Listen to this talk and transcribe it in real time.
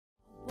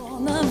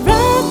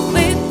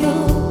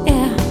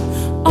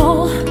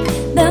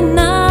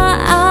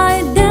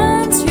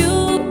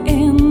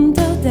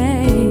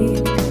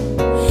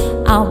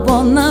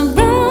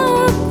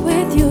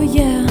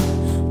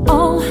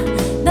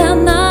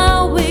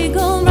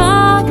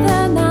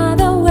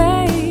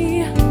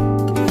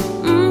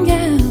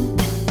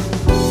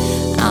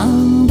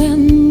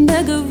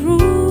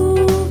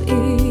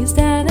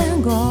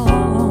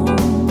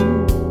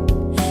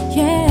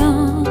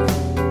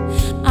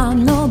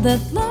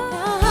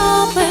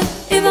help it.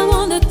 If I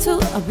wanted to,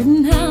 I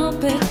wouldn't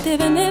help it.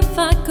 Even if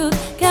I could,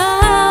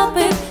 can't help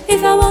it.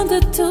 If I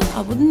wanted to,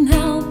 I wouldn't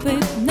help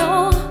it. No,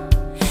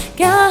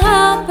 can't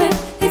help it.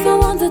 If I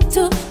wanted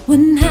to,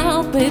 wouldn't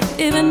help it.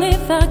 Even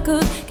if I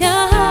could,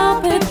 can't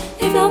help it.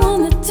 If I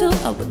wanted to,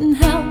 I wouldn't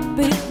help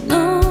it.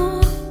 No,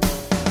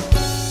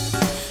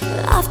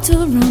 love to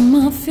run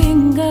my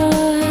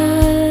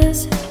fingers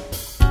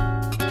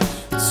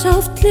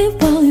softly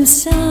while you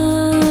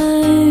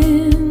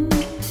sign.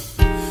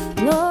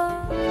 Lord,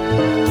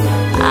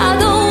 I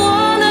don't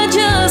wanna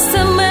just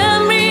a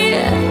memory.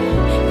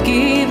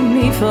 Give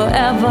me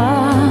forever.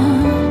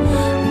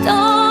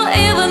 Don't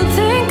even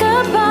think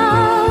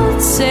about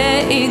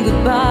saying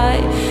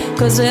goodbye,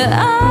 'cause I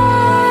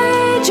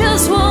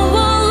just want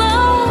one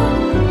love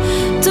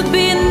to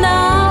be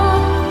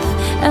enough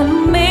and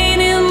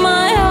made in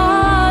my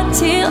heart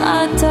till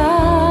I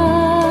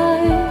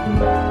die.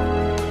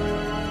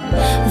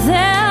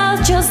 There's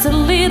just a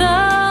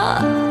little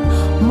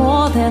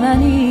more than I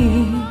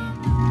need.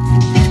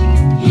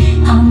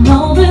 I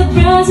know that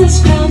grass is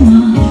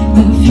greener,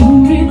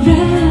 perfume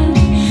regret.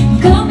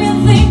 Got me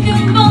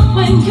thinking about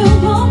when you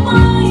were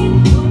mine,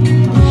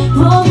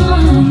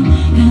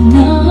 and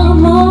now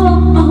I'm all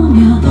on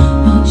you.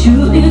 What you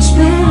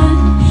expect,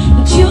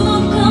 but you're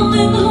not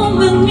coming home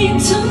with me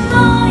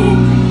tonight.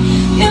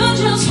 You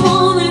just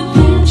want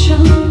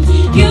attention,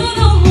 you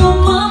don't want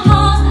my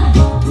heart.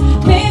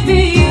 Maybe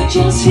you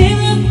just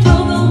feel it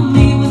over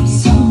me with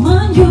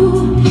someone new.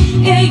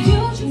 Yeah, you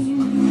just,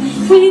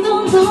 we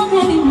don't talk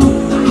anymore.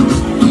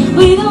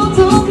 We don't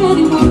talk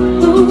anymore.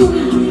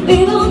 We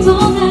don't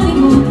talk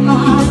anymore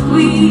like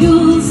we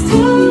used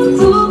to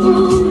do.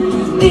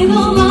 We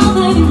don't love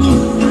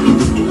anymore.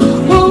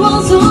 What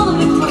was all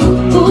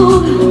before?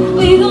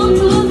 We don't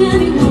talk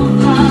anymore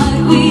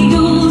like we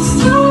used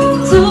to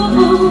do.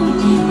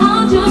 I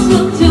just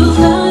look to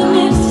lie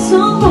next to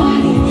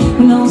somebody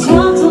who knows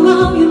how to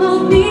love you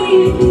like me.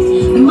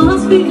 It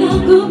must be a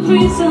good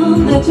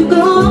reason that you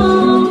go.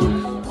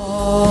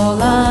 All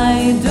I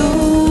do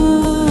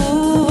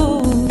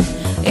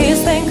is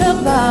think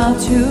about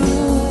you,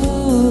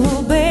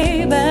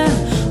 baby.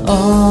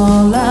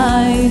 All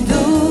I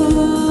do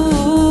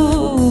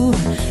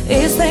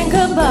is think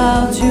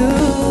about you,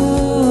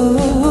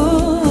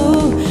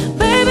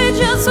 baby.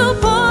 Just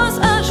suppose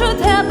I should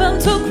happen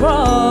to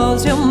cross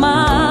your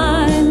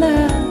mind.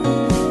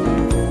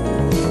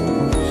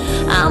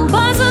 I'm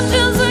buzzing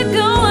just to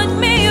go with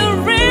me.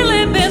 You've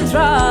really been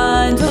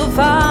trying to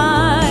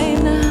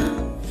find.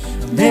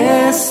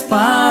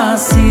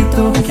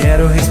 Despacito,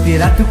 quiero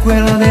respirar tu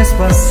cuello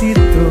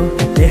despacito.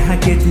 Deja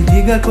que te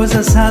diga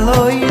cosas al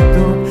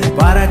oído,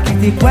 para que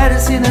te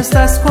acuerdes si no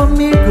estás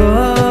conmigo.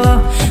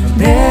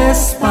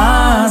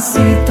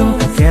 Despacito,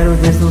 quiero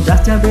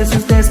desnudarte a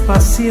besos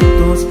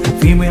despacitos.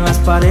 Firmo en las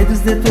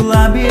paredes de tu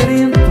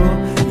laberinto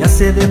y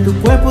hacer de tu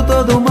cuerpo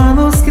todo un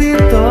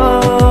manuscrito.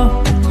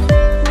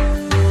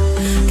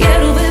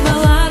 Quiero ver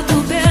bailar tu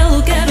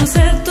pelo, quiero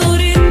ser tu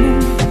ritmo.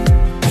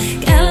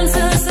 Que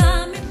lanzas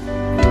a mí.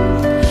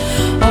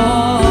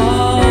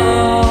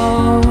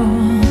 Oh,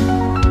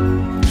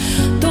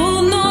 tu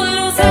non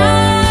lo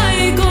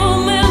sai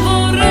come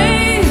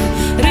vorrei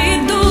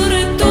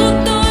ridurre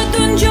tutto ad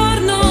un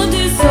giorno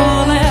di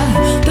sole.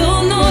 Tu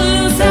non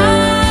lo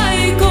sai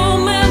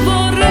come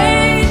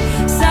vorrei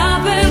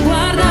saper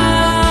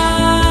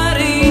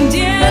guardare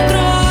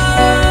indietro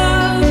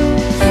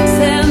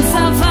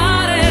senza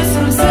fare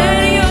sul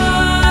serio,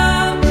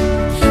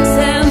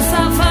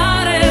 senza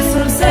fare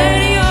sul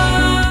serio.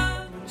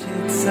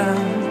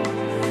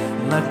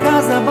 La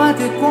casa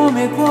bate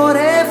come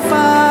cuore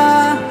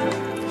fa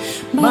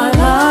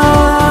ballare.